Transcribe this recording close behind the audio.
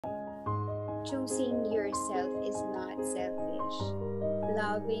Choosing yourself is not selfish.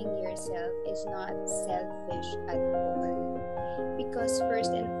 Loving yourself is not selfish at all. Because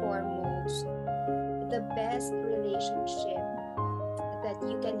first and foremost, the best relationship that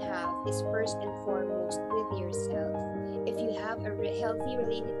you can have is first and foremost with yourself. If you have a healthy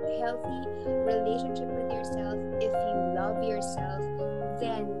relationship with yourself, if you love yourself,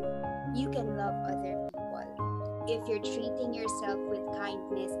 then you can love other people. If you're treating yourself with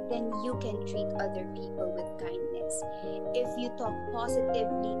kindness, then you can treat other people with kindness. If you talk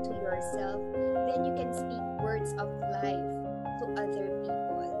positively to yourself, then you can speak words of life to other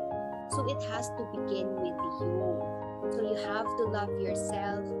people. So it has to begin with you. So you have to love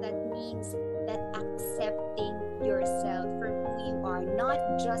yourself. That means that accepting yourself for who you are, not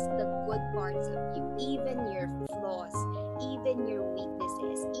just the good parts of you, even your flaws, even your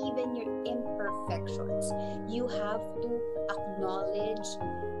weaknesses, even your imperfections. You have to acknowledge,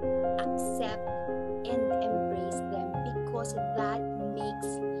 accept, and embrace them, because that